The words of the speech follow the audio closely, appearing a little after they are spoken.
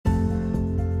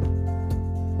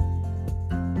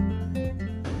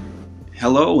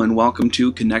Hello and welcome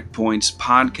to Connect Point's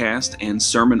podcast and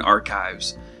sermon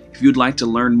archives. If you'd like to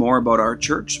learn more about our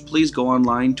church, please go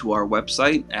online to our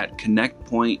website at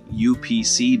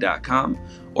connectpointupc.com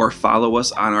or follow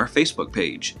us on our Facebook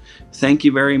page. Thank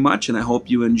you very much, and I hope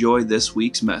you enjoy this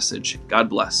week's message. God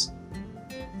bless.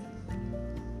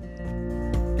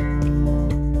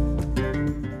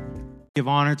 Give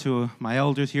honor to my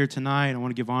elders here tonight. I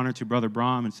want to give honor to Brother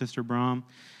Brahm and Sister Brahm.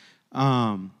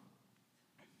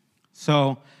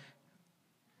 So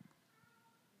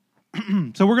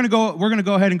we're gonna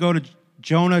go ahead and go to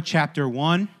Jonah chapter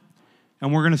 1,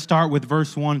 and we're gonna start with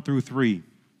verse 1 through 3.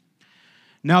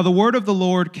 Now the word of the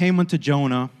Lord came unto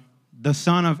Jonah, the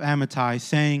son of Amittai,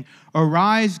 saying,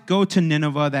 Arise, go to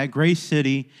Nineveh, that great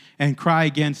city, and cry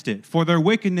against it, for their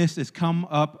wickedness is come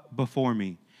up before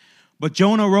me. But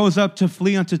Jonah rose up to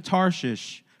flee unto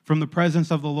Tarshish from the presence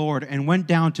of the Lord, and went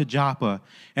down to Joppa.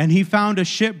 And he found a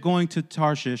ship going to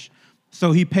Tarshish,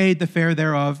 so he paid the fare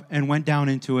thereof, and went down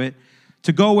into it,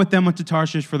 to go with them unto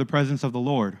Tarshish for the presence of the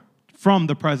Lord, from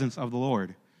the presence of the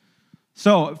Lord.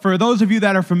 So, for those of you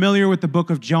that are familiar with the book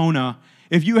of Jonah,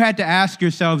 if you had to ask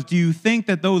yourselves, do you think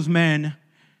that those men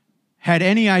had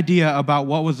any idea about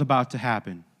what was about to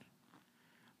happen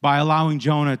by allowing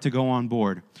Jonah to go on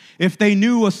board? If they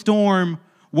knew a storm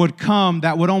would come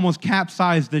that would almost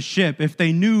capsize the ship, if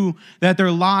they knew that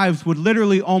their lives would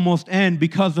literally almost end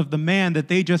because of the man that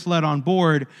they just let on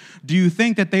board, do you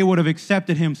think that they would have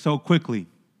accepted him so quickly?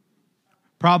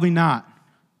 Probably not.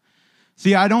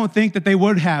 See, I don't think that they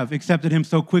would have accepted him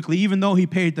so quickly, even though he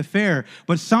paid the fare.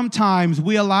 But sometimes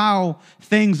we allow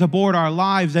things aboard our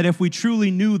lives that if we truly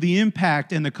knew the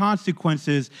impact and the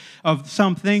consequences of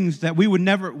some things, that we would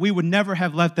never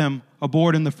have let them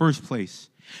aboard in the first place.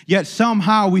 Yet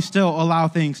somehow we still allow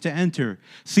things to enter.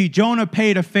 See, Jonah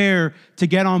paid a fare to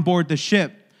get on board the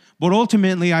ship, but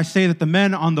ultimately I say that the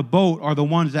men on the boat are the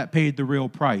ones that paid the real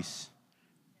price.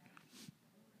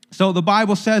 So the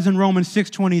Bible says in Romans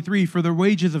 6:23, for the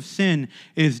wages of sin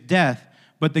is death,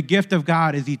 but the gift of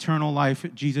God is eternal life,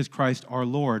 Jesus Christ our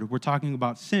Lord. We're talking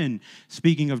about sin,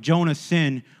 speaking of Jonah's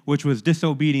sin, which was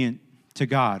disobedient to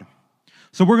God.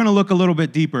 So we're going to look a little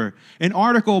bit deeper. An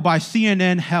article by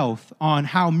CNN Health on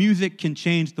how music can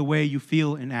change the way you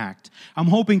feel and act. I'm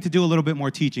hoping to do a little bit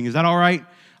more teaching. Is that all right?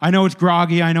 I know it's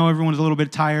groggy. I know everyone's a little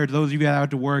bit tired. Those of you that have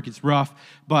to work, it's rough.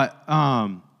 But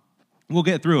we'll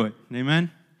get through it.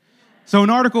 Amen? So an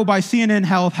article by CNN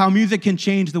Health, How Music Can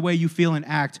Change the Way You Feel and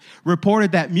Act,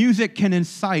 reported that music can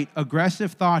incite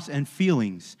aggressive thoughts and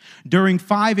feelings. During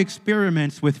 5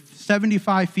 experiments with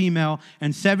 75 female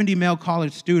and 70 male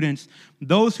college students,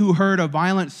 those who heard a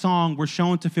violent song were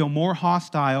shown to feel more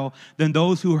hostile than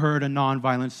those who heard a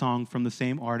non-violent song from the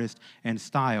same artist and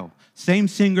style. Same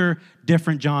singer,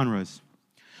 different genres.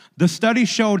 The study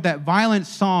showed that violent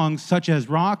songs such as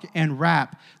rock and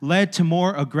rap led to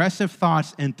more aggressive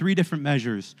thoughts in 3 different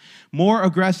measures. More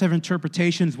aggressive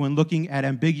interpretations when looking at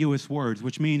ambiguous words,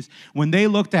 which means when they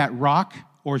looked at rock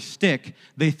or stick,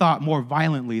 they thought more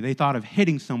violently. They thought of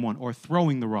hitting someone or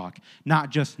throwing the rock, not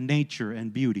just nature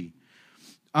and beauty.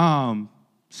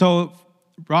 So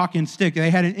rock and stick, they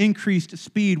had an increased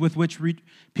speed with which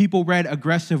people read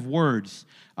aggressive words.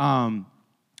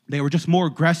 They were just more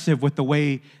aggressive with the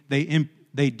way they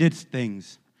did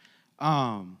things.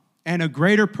 And a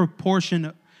greater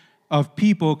proportion of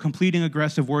people completing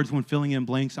aggressive words when filling in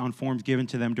blanks on forms given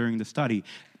to them during the study.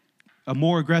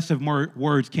 More aggressive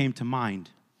words came to mind.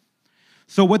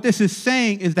 So what this is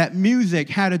saying is that music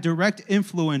had a direct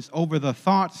influence over the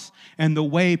thoughts and the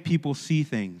way people see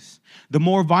things. The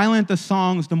more violent the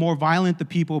songs, the more violent the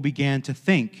people began to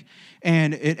think.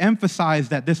 And it emphasized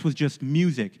that this was just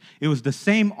music. It was the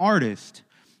same artist,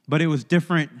 but it was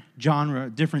different genre,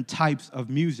 different types of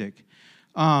music.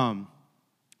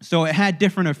 So it had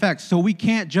different effects. So we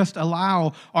can't just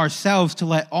allow ourselves to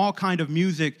let all kind of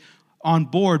music on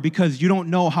board because you don't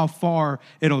know how far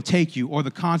it'll take you or the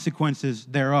consequences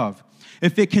thereof.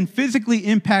 If it can physically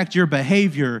impact your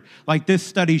behavior, like this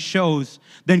study shows,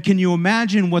 then can you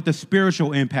imagine what the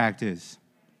spiritual impact is?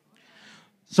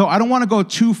 So I don't want to go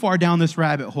too far down this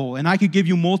rabbit hole, and I could give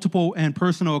you multiple and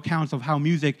personal accounts of how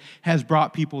music has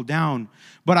brought people down.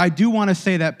 But I do want to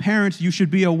say that parents, you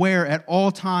should be aware at all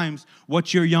times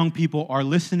what your young people are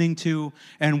listening to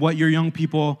and what your young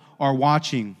people are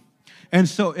watching.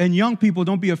 And young people,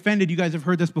 don't be offended, you guys have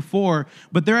heard this before,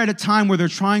 but they're at a time where they're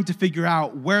trying to figure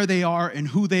out where they are and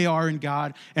who they are in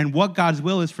God and what God's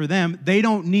will is for them. They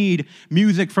don't need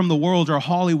music from the world or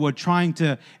Hollywood trying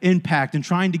to impact and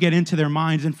trying to get into their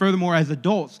minds. And furthermore, as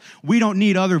adults, we don't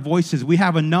need other voices. We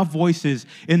have enough voices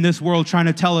in this world trying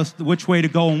to tell us which way to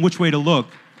go and which way to look.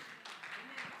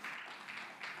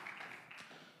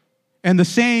 And the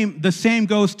same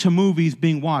goes to movies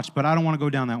being watched, but I don't want to go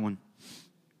down that one.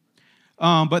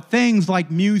 But things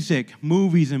like music,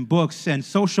 movies, and books, and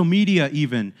social media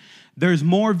even, there's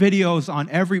more videos on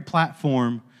every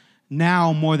platform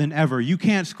now more than ever. You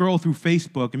can't scroll through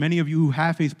Facebook, and many of you who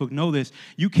have Facebook know this.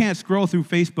 You can't scroll through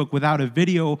Facebook without a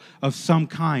video of some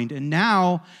kind. And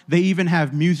now they even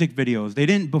have music videos. They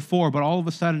didn't before, but all of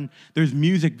a sudden there's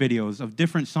music videos of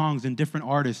different songs and different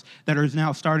artists that are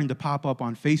now starting to pop up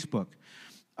on Facebook.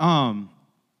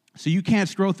 So you can't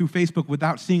scroll through Facebook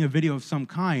without seeing a video of some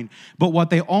kind. But what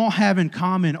they all have in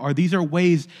common are these are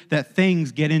ways that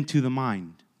things get into the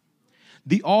mind.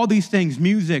 All these things,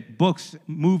 music, books,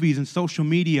 movies, and social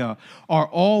media, are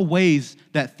all ways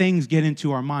that things get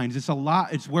into our minds.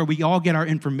 It's where we all get our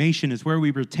information. It's where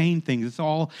we retain things.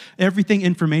 Everything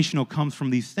informational comes from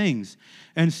these things.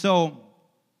 And so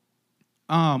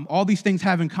all these things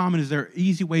have in common is they're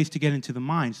easy ways to get into the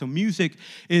mind. So music,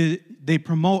 they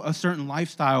promote a certain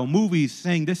lifestyle. Movies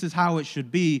saying this is how it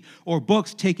should be. Or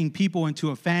books taking people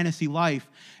into a fantasy life.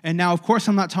 And now, of course,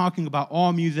 I'm not talking about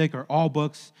all music or all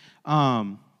books.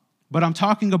 But I'm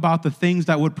talking about the things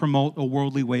that would promote a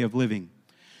worldly way of living.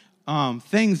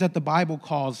 Things that the Bible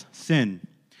calls sin.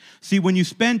 See, when you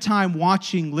spend time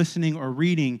watching, listening, or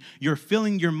reading, you're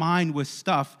filling your mind with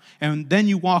stuff, and then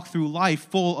you walk through life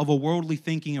full of a worldly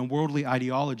thinking and worldly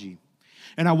ideology.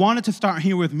 And I wanted to start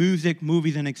here with music,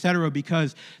 movies, and etc.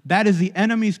 because that is the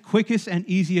enemy's quickest and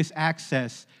easiest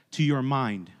access to your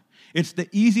mind. It's the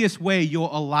easiest way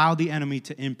you'll allow the enemy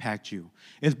to impact you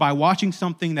is by watching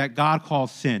something that God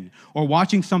calls sin, or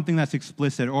watching something that's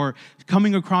explicit, or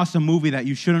coming across a movie that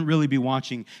you shouldn't really be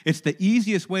watching. It's the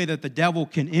easiest way that the devil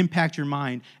can impact your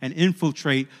mind and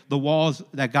infiltrate the walls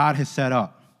that God has set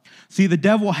up. See, the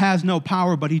devil has no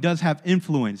power, but he does have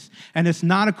influence. And it's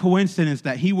not a coincidence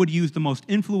that he would use the most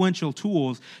influential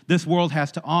tools this world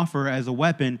has to offer as a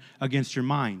weapon against your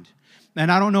mind.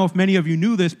 And I don't know if many of you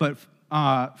knew this, but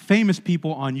famous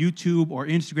people on YouTube or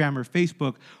Instagram or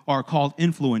Facebook are called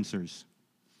influencers.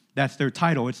 That's their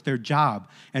title. It's their job.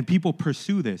 And people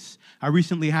pursue this. I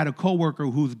recently had a coworker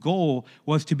whose goal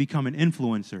was to become an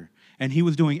influencer. And he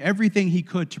was doing everything he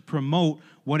could to promote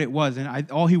what it was. And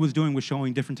all he was doing was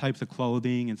showing different types of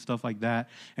clothing and stuff like that.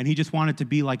 And he just wanted to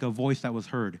be like a voice that was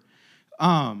heard.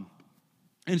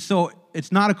 And so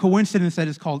it's not a coincidence that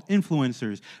it's called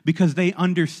influencers, because they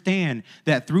understand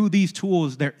that through these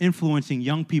tools, they're influencing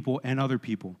young people and other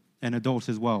people and adults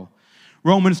as well.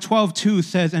 Romans 12:2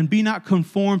 says, "And be not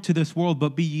conformed to this world,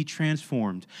 but be ye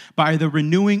transformed by the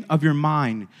renewing of your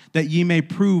mind, that ye may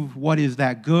prove what is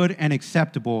that good and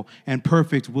acceptable and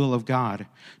perfect will of God."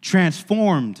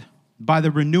 Transformed by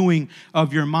the renewing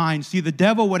of your mind. See, the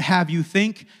devil would have you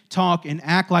think, talk, and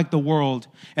act like the world,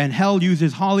 and hell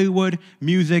uses Hollywood,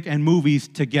 music, and movies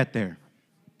to get there.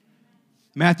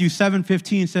 Matthew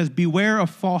 7:15 says, "Beware of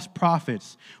false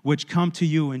prophets, which come to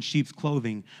you in sheep's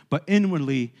clothing, but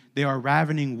inwardly they are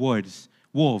ravening wolves."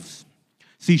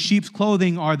 See, sheep's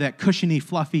clothing are that cushiony,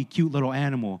 fluffy, cute little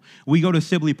animal. We go to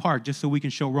Sibley Park just so we can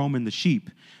show Roman the sheep,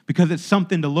 because it's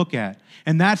something to look at.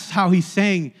 And that's how he's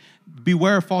saying,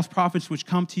 beware of false prophets which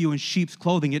come to you in sheep's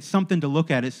clothing. It's something to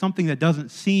look at. It's something that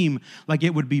doesn't seem like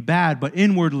it would be bad, but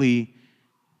inwardly,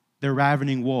 they're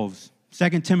ravening wolves.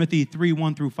 2 Timothy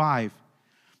 3:1-5.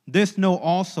 "This know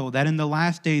also, that in the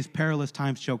last days perilous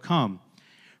times shall come.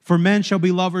 For men shall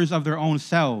be lovers of their own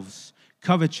selves,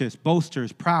 covetous,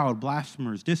 boasters, proud,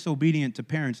 blasphemers, disobedient to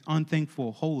parents,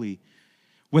 unthankful, holy,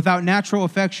 without natural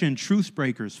affection, truce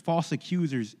breakers, false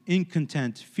accusers,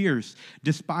 incontent, fierce,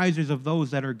 despisers of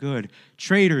those that are good,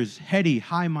 traitors, heady,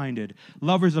 high-minded,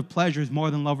 lovers of pleasures more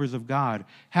than lovers of God,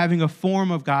 having a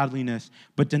form of godliness,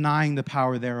 but denying the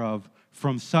power thereof.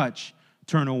 From such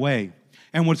turn away."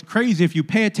 And what's crazy, if you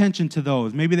pay attention to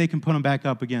those, maybe they can put them back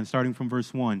up again, starting from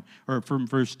verse 1, or from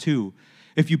verse 2.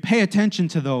 If you pay attention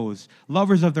to those,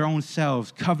 lovers of their own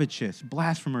selves, covetous,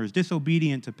 blasphemers,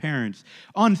 disobedient to parents,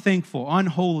 unthankful,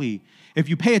 unholy, if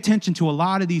you pay attention to a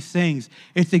lot of these things,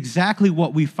 it's exactly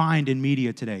what we find in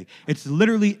media today. It's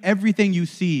literally everything you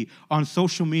see on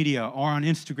social media or on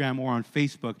Instagram or on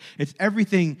Facebook. It's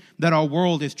everything that our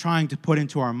world is trying to put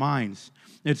into our minds.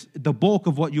 It's the bulk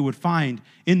of what you would find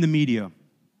in the media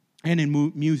and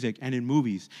in music and in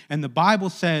movies. And the Bible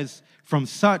says, "From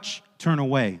such turn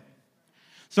away."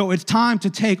 So it's time to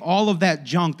take all of that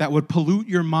junk that would pollute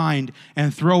your mind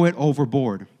and throw it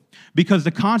overboard. Because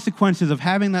the consequences of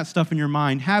having that stuff in your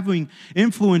mind, having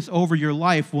influence over your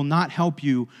life, will not help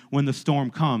you when the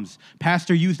storm comes.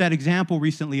 Pastor used that example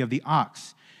recently of the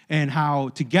ox and how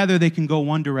together they can go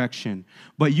one direction.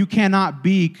 But you cannot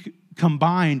be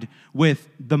combined with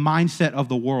the mindset of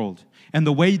the world. And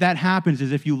the way that happens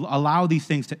is if you allow these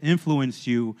things to influence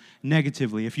you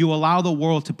negatively, if you allow the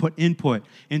world to put input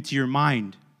into your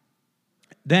mind,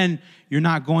 then you're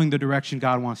not going the direction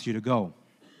God wants you to go.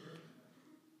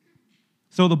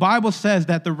 So the Bible says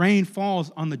that the rain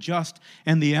falls on the just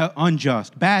and the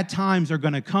unjust. Bad times are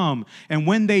going to come. And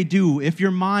when they do, if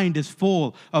your mind is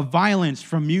full of violence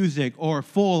from music or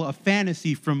full of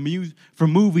fantasy from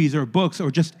movies or books or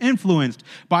just influenced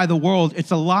by the world,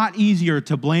 it's a lot easier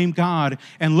to blame God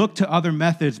and look to other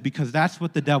methods because that's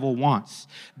what the devil wants.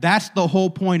 That's the whole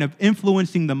point of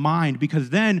influencing the mind,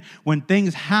 because then when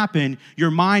things happen, your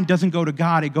mind doesn't go to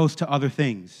God, it goes to other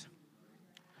things.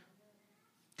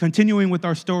 Continuing with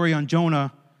our story on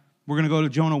Jonah, we're going to go to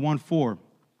Jonah 1:4.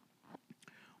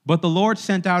 But the Lord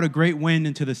sent out a great wind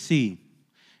into the sea,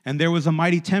 and there was a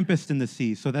mighty tempest in the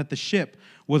sea, so that the ship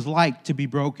was like to be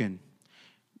broken.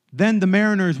 Then the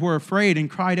mariners were afraid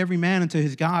and cried every man unto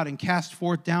his God and cast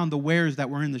forth down the wares that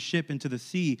were in the ship into the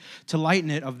sea to lighten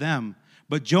it of them.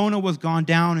 But Jonah was gone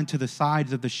down into the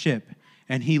sides of the ship,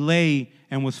 and he lay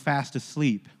and was fast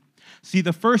asleep. See,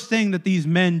 the first thing that these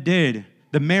men did,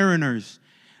 the mariners,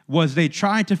 was they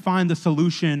tried to find the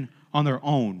solution on their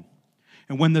own.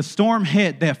 And when the storm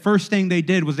hit, the first thing they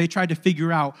did was they tried to figure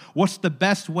out what's the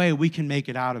best way we can make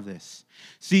it out of this.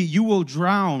 See, you will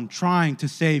drown trying to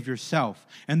save yourself.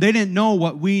 And they didn't know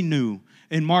what we knew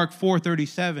in Mark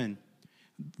 4:37.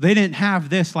 They didn't have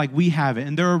this like we have it.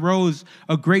 And there arose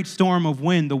a great storm of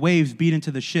wind. The waves beat into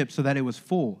the ship so that it was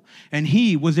full. And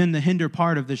he was in the hinder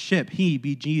part of the ship, he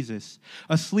be Jesus,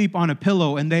 asleep on a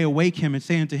pillow. And they awake him and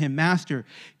say unto him, Master,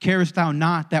 carest thou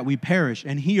not that we perish?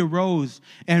 And he arose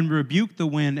and rebuked the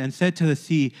wind and said to the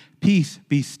sea, Peace,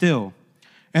 be still.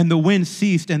 And the wind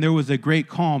ceased, and there was a great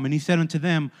calm. And he said unto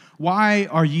them, Why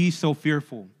are ye so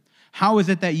fearful? How is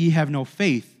it that ye have no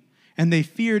faith? And they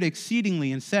feared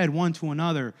exceedingly and said one to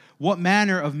another, What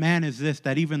manner of man is this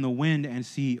that even the wind and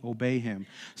sea obey him?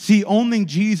 See, only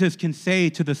Jesus can say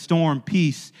to the storm,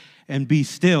 Peace, and be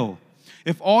still.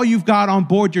 If all you've got on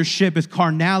board your ship is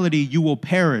carnality, you will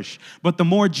perish. But the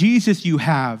more Jesus you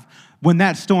have, when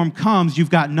that storm comes,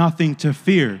 you've got nothing to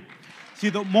fear. See,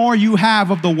 the more you have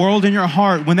of the world in your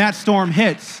heart, when that storm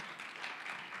hits,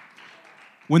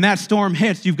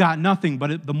 you've got nothing.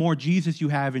 But the more Jesus you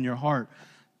have in your heart,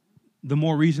 the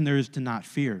more reason there is to not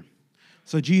fear.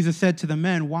 So Jesus said to the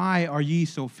men, Why are ye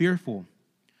so fearful?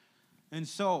 And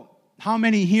so, how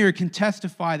many here can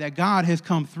testify that God has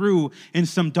come through in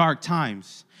some dark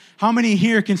times? How many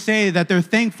here can say that they're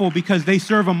thankful because they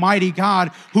serve a mighty God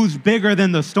who's bigger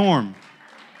than the storm?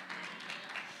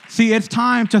 See, it's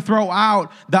time to throw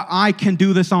out the I can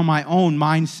do this on my own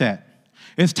mindset.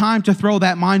 It's time to throw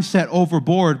that mindset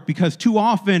overboard, because too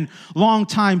often,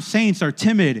 longtime saints are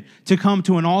timid to come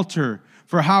to an altar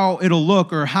for how it'll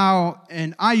look or how,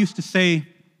 and I used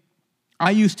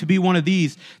to be one of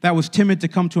these that was timid to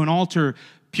come to an altar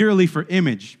purely for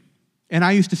image. And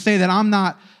I used to say I'm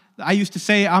not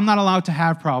allowed to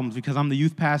have problems because I'm the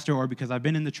youth pastor or because I've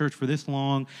been in the church for this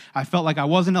long. I felt like I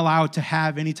wasn't allowed to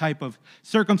have any type of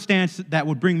circumstance that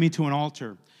would bring me to an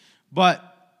altar. But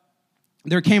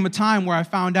there came a time where I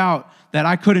found out that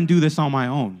I couldn't do this on my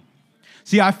own.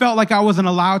 See, I felt like I wasn't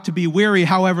allowed to be weary.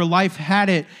 However, life had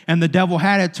it and the devil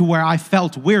had it to where I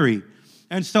felt weary.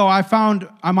 And so I found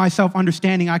myself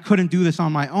understanding I couldn't do this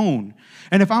on my own.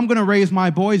 And if I'm going to raise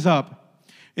my boys up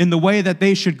in the way that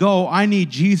they should go, I need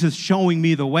Jesus showing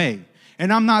me the way.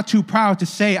 And I'm not too proud to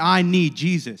say I need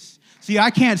Jesus. See,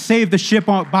 I can't save the ship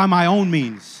by my own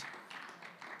means.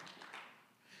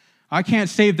 I can't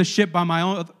save the ship by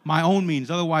my own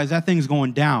means. Otherwise, that thing's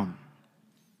going down.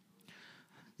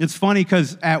 It's funny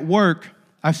because at work,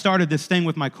 I've started this thing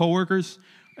with my coworkers.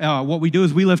 What we do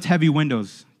is we lift heavy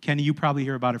windows. Kenny, you probably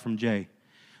hear about it from Jay.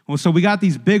 Well, so we got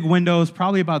these big windows,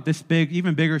 probably about this big,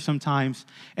 even bigger sometimes.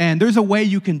 And there's a way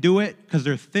you can do it because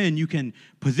they're thin. You can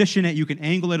position it. You can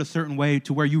angle it a certain way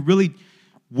to where you really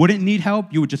wouldn't need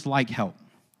help. You would just like help.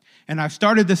 And I've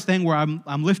started this thing where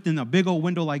I'm lifting a big old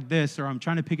window like this, or I'm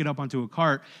trying to pick it up onto a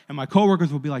cart, and my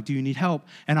coworkers will be like, do you need help?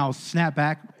 And I'll snap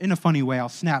back in a funny way. I'll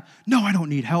snap, no, I don't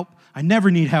need help. I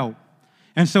never need help.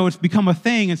 And so it's become a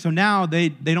thing, and so now they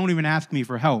don't even ask me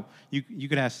for help. You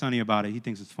could ask Sonny about it. He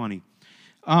thinks it's funny.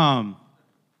 And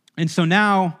so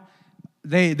now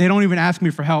they don't even ask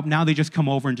me for help. Now they just come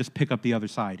over and just pick up the other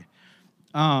side.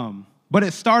 But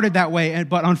it started that way,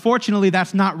 but unfortunately,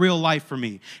 that's not real life for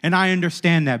me. And I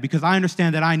understand that because I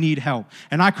understand that I need help.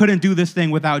 And I couldn't do this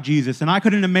thing without Jesus. And I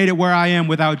couldn't have made it where I am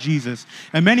without Jesus.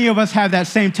 And many of us have that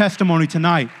same testimony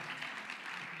tonight.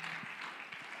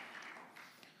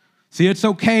 See, it's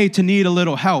okay to need a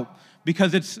little help,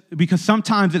 Because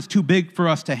sometimes it's too big for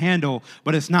us to handle,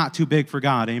 but it's not too big for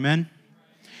God. Amen?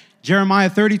 Jeremiah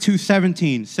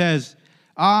 32:17 says,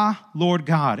 "Ah, Lord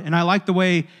God." And I like the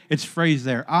way it's phrased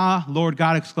there. "Ah, Lord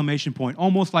God," exclamation point.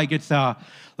 Almost like it's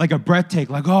like a breath take,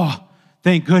 like, oh,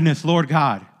 thank goodness, Lord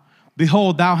God.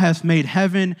 "Behold, thou hast made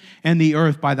heaven and the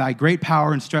earth by thy great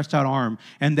power and stretched out arm,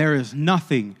 and there is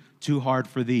nothing too hard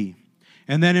for thee."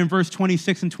 And then in verse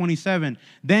 26 and 27,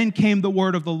 "Then came the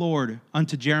word of the Lord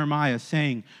unto Jeremiah,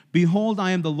 saying, Behold,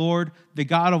 I am the Lord, the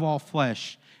God of all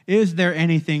flesh. Is there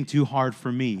anything too hard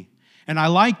for me?" And I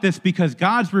like this because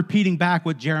God's repeating back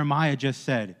what Jeremiah just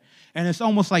said. And it's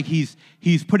almost like he's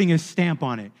putting his stamp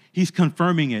on it. He's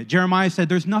confirming it. Jeremiah said,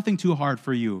 "There's nothing too hard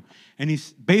for you." And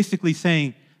he's basically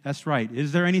saying, that's right.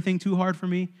 Is there anything too hard for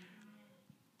me?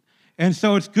 And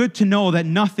so it's good to know that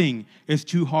nothing is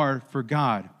too hard for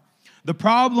God. The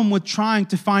problem with trying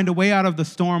to find a way out of the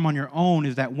storm on your own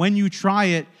is that when you try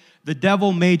it, the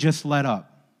devil may just let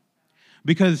up.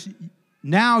 Because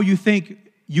now you think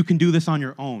you can do this on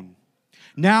your own.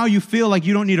 Now you feel like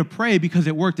you don't need to pray because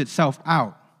it worked itself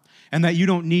out and that you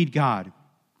don't need God.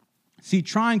 See,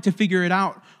 trying to figure it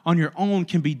out on your own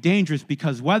can be dangerous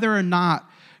because whether or not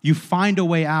you find a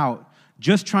way out,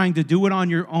 just trying to do it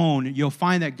on your own, you'll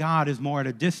find that God is more at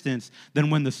a distance than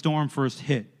when the storm first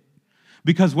hit.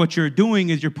 Because what you're doing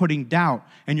is you're putting doubt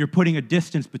and you're putting a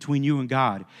distance between you and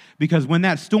God. Because when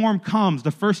that storm comes, the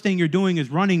first thing you're doing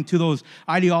is running to those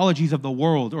ideologies of the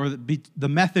world or the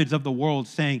methods of the world,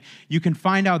 saying, you can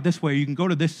find out this way, or you can go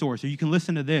to this source, or you can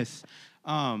listen to this,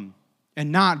 and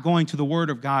not going to the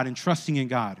Word of God and trusting in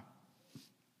God.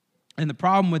 And the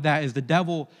problem with that is the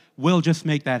devil will just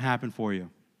make that happen for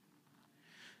you.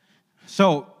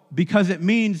 So, because it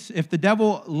means if the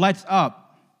devil lets up,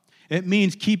 it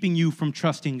means keeping you from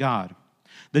trusting God.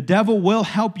 The devil will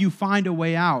help you find a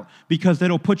way out because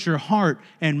it'll put your heart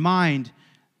and mind,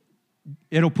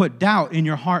 it'll put doubt in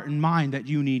your heart and mind that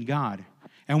you need God.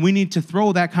 And we need to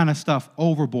throw that kind of stuff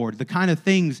overboard, the kind of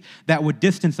things that would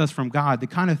distance us from God, the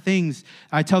kind of things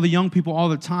I tell the young people all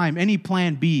the time, any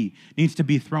plan B needs to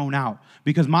be thrown out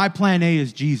because my plan A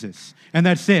is Jesus. And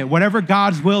that's it. Whatever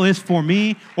God's will is for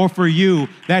me or for you,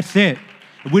 that's it.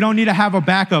 We don't need to have a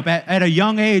backup. At a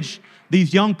young age,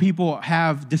 these young people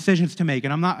have decisions to make.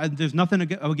 And there's nothing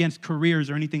against careers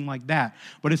or anything like that.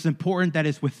 But it's important that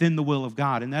it's within the will of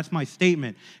God. And that's my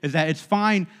statement, is that it's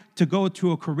fine to go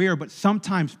to a career, but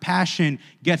sometimes passion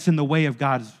gets in the way of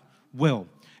God's will.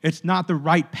 It's not the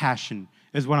right passion,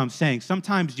 is what I'm saying.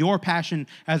 Sometimes your passion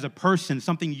as a person,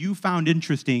 something you found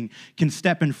interesting, can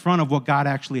step in front of what God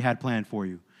actually had planned for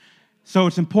you. So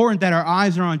it's important that our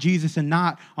eyes are on Jesus and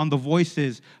not on the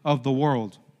voices of the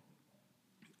world.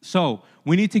 So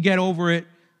we need to get over it.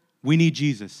 We need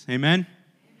Jesus. Amen?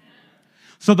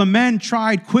 So the men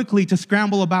tried quickly to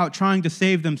scramble about trying to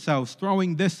save themselves,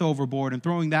 throwing this overboard and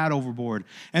throwing that overboard.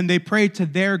 And they prayed to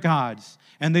their gods.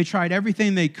 And they tried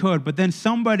everything they could. But then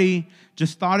somebody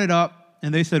just thought it up.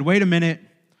 And they said, wait a minute.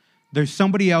 There's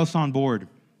somebody else on board.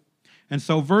 And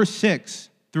so verse 6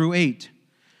 through 8.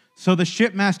 So the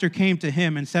shipmaster came to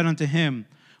him and said unto him,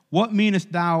 What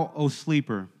meanest thou, O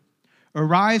sleeper?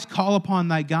 Arise, call upon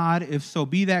thy God, if so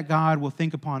be that God will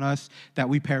think upon us that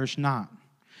we perish not.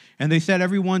 And they said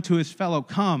every one to his fellow,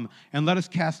 Come, and let us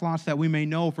cast lots that we may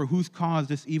know for whose cause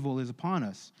this evil is upon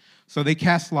us. So they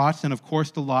cast lots, and of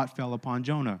course the lot fell upon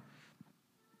Jonah.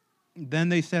 Then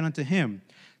they said unto him,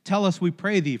 Tell us, we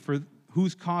pray thee, for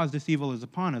whose cause this evil is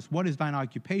upon us. What is thine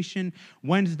occupation?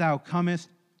 Whence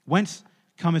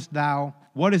comest thou?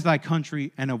 What is thy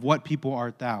country, and of what people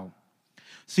art thou?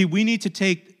 See, we need to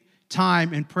take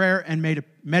time in prayer and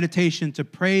meditation to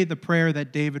pray the prayer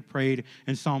that David prayed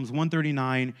in Psalms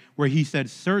 139, where he said,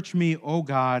 Search me, O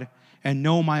God, and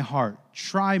know my heart.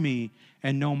 Try me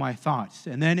and know my thoughts.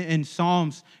 And then in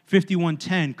Psalms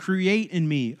 51:10, Create in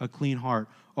me a clean heart,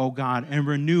 O God, and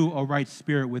renew a right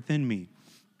spirit within me.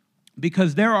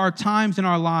 Because there are times in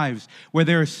our lives where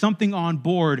there is something on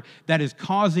board that is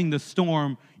causing the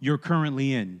storm you're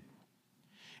currently in.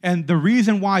 And the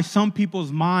reason why some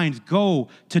people's minds go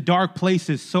to dark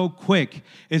places so quick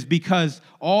is because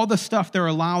all the stuff they're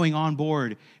allowing on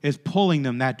board is pulling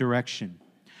them that direction.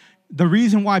 The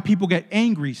reason why people get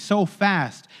angry so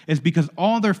fast is because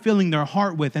all they're filling their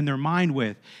heart with and their mind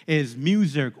with is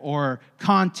music or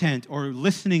content or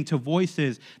listening to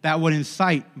voices that would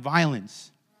incite violence.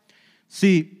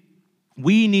 See,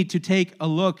 we need to take a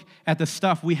look at the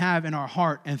stuff we have in our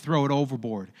heart and throw it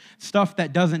overboard. Stuff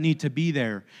that doesn't need to be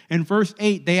there. In verse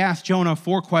 8, they asked Jonah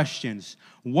 4 questions.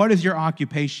 What is your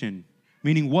occupation?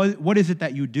 Meaning, what is it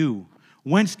that you do?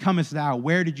 Whence comest thou?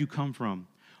 Where did you come from?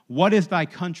 What is thy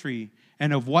country?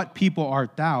 And of what people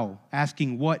art thou?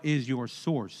 Asking, what is your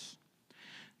source?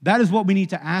 That is what we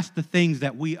need to ask the things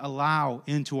that we allow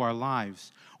into our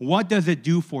lives. What does it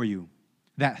do for you?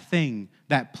 That thing,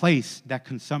 that place, that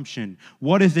consumption.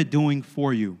 What is it doing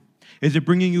for you? Is it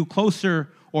bringing you closer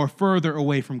or further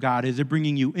away from God? Is it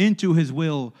bringing you into his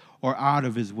will or out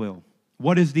of his will?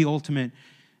 What is the ultimate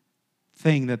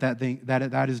thing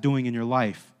that is doing in your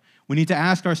life? We need to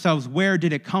ask ourselves, where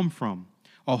did it come from?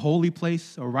 A holy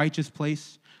place, a righteous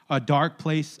place, a dark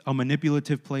place, a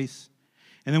manipulative place?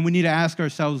 And then we need to ask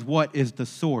ourselves, what is the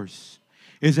source?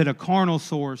 Is it a carnal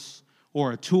source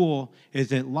or a tool?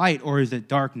 Is it light or is it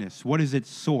darkness? What is its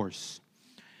source?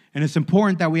 And it's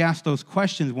important that we ask those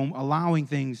questions when allowing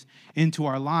things into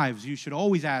our lives. You should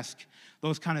always ask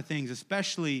those kind of things,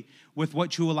 especially with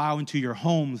what you allow into your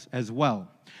homes as well.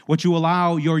 What you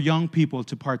allow your young people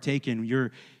to partake in,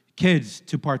 your kids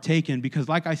to partake in. Because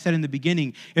like I said in the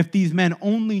beginning, if these men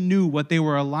only knew what they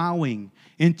were allowing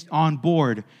on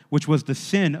board, which was the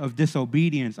sin of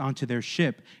disobedience onto their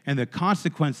ship and the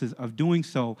consequences of doing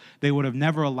so, they would have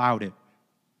never allowed it.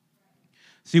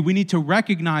 See, we need to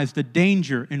recognize the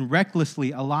danger in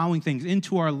recklessly allowing things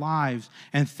into our lives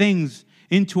and things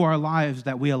into our lives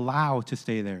that we allow to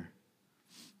stay there.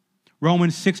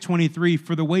 Romans 6:23,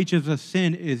 for the wages of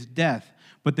sin is death,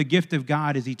 but the gift of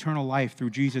God is eternal life through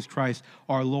Jesus Christ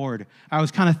our Lord. I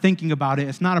was kind of thinking about it.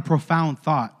 It's not a profound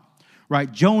thought,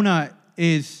 right? Jonah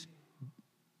is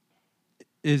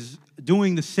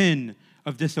doing the sin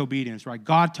of disobedience, right?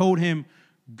 God told him,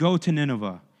 go to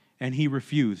Nineveh, and he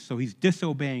refused. So he's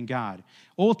disobeying God.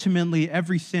 Ultimately,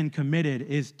 every sin committed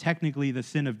is technically the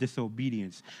sin of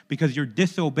disobedience because you're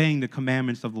disobeying the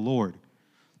commandments of the Lord.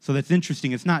 So that's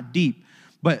interesting. It's not deep.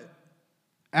 But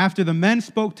after the men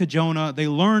spoke to Jonah, they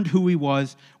learned who he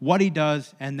was, what he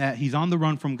does, and that he's on the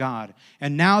run from God.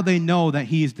 And now they know that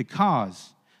he is the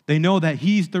cause. They know that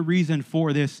he's the reason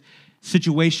for this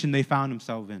situation they found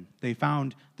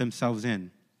themselves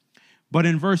in. But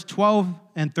in verse 12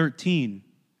 and 13,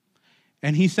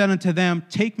 and he said unto them,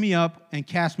 take me up and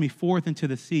cast me forth into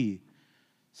the sea.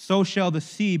 So shall the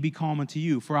sea be calm unto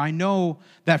you. For I know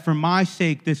that for my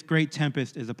sake this great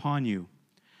tempest is upon you.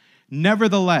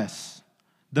 Nevertheless,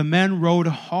 the men rowed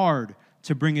hard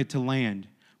to bring it to land,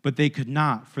 but they could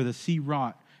not, for the sea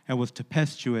wrought and was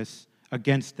tempestuous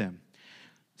against them.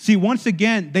 See, once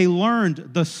again, they learned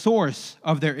the source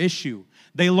of their issue.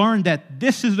 They learned that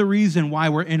this is the reason why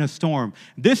we're in a storm.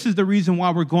 This is the reason why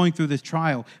we're going through this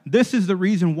trial. This is the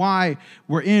reason why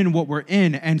we're in what we're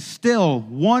in. And still,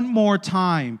 one more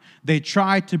time, they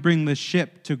tried to bring the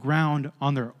ship to ground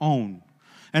on their own.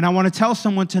 And I want to tell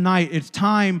someone tonight, it's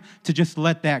time to just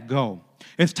let that go.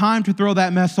 It's time to throw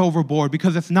that mess overboard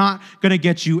because it's not going to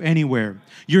get you anywhere.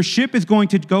 Your ship is going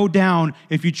to go down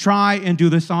if you try and do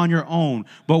this on your own.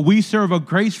 But we serve a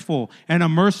graceful and a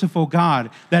merciful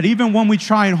God that even when we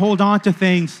try and hold on to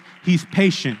things, he's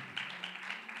patient.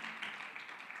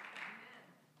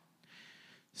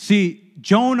 See,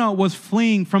 Jonah was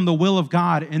fleeing from the will of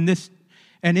God in this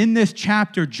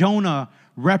chapter, Jonah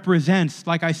represents,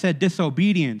 like I said,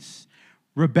 disobedience,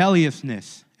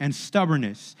 rebelliousness, and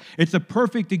stubbornness. It's a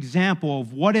perfect example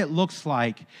of what it looks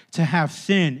like to have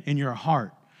sin in your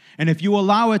heart. And if you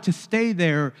allow it to stay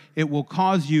there, it will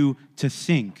cause you to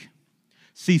sink.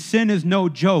 See, sin is no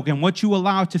joke. And what you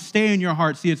allow to stay in your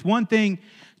heart, see, it's one thing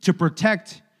to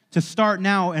protect, to start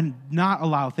now and not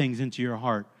allow things into your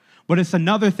heart. But it's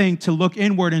another thing to look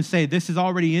inward and say, this is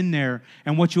already in there,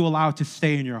 and what you allow to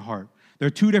stay in your heart.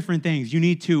 They're two different things. You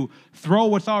need to throw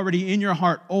what's already in your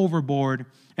heart overboard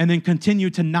and then continue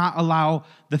to not allow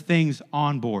the things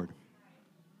on board.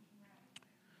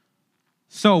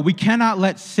 So we cannot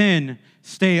let sin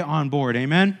stay on board.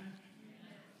 Amen?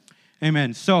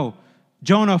 Amen. So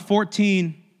Jonah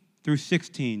 14 through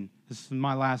 16. This is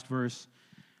my last verse.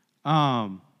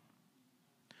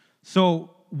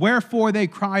 So wherefore they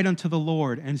cried unto the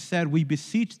Lord and said, we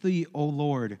beseech thee, O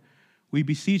Lord, we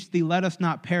beseech thee, let us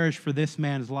not perish for this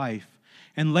man's life,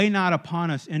 and lay not upon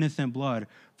us innocent blood,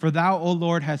 for thou, O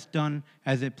Lord, hast done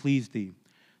as it pleased thee.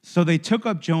 So they took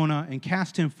up Jonah and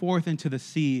cast him forth into the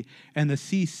sea, and the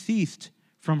sea ceased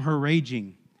from her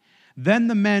raging. Then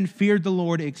the men feared the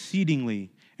Lord exceedingly,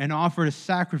 and offered a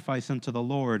sacrifice unto the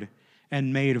Lord,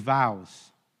 and made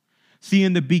vows. See,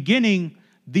 in the beginning,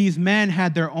 these men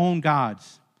had their own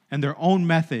gods and their own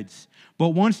methods, but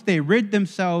once they rid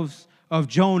themselves of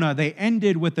Jonah, they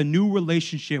ended with a new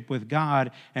relationship with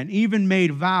God and even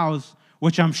made vows,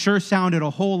 which I'm sure sounded a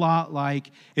whole lot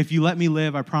like, if you let me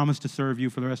live, I promise to serve you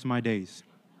for the rest of my days.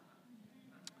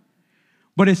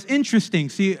 But it's interesting.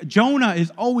 See, Jonah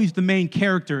is always the main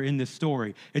character in this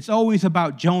story. It's always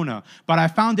about Jonah. But I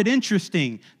found it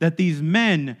interesting that these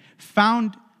men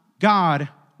found God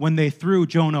when they threw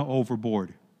Jonah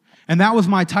overboard. And that was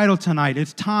my title tonight.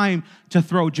 It's time to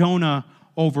throw Jonah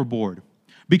overboard.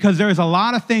 Because there's a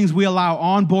lot of things we allow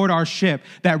on board our ship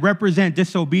that represent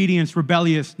disobedience,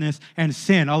 rebelliousness, and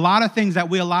sin. A lot of things that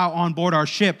we allow on board our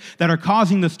ship that are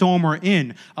causing the storm we're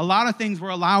in. A lot of things we're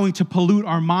allowing to pollute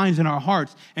our minds and our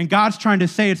hearts. And God's trying to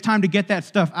say it's time to get that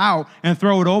stuff out and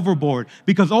throw it overboard.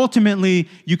 Because ultimately,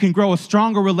 you can grow a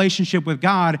stronger relationship with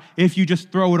God if you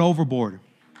just throw it overboard.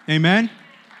 Amen?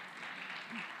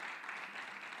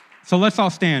 So let's all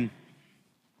stand.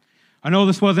 I know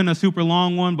this wasn't a super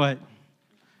long one, but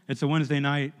it's a Wednesday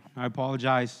night. I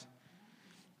apologize.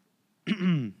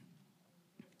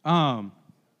 But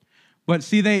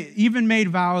see, they even made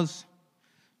vows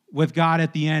with God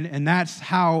at the end, and that's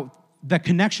how the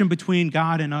connection between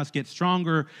God and us gets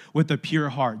stronger with a pure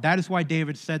heart. That is why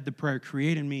David said the prayer,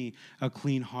 "Create in me a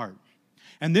clean heart."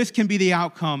 And this can be the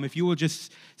outcome if you will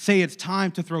just say it's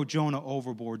time to throw Jonah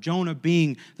overboard. Jonah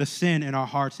being the sin in our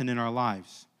hearts and in our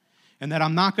lives. And that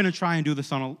I'm not going to try and do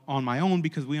this on my own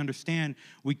because we understand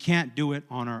we can't do it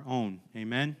on our own.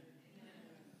 Amen?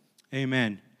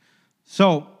 Amen.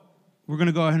 So we're going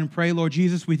to go ahead and pray. Lord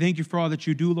Jesus, we thank you for all that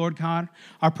you do, Lord God.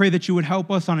 I pray that you would help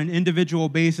us on an individual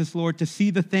basis, Lord, to see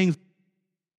the things.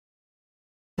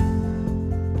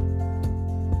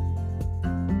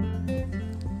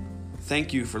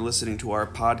 Thank you for listening to our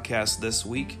podcast this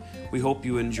week. We hope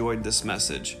you enjoyed this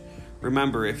message.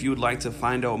 Remember, if you would like to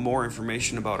find out more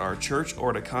information about our church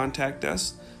or to contact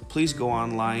us, please go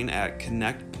online at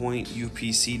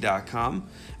connectpointupc.com.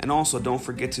 And also don't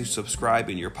forget to subscribe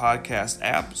in your podcast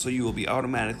app so you will be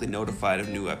automatically notified of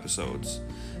new episodes.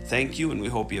 Thank you, and we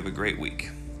hope you have a great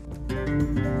week.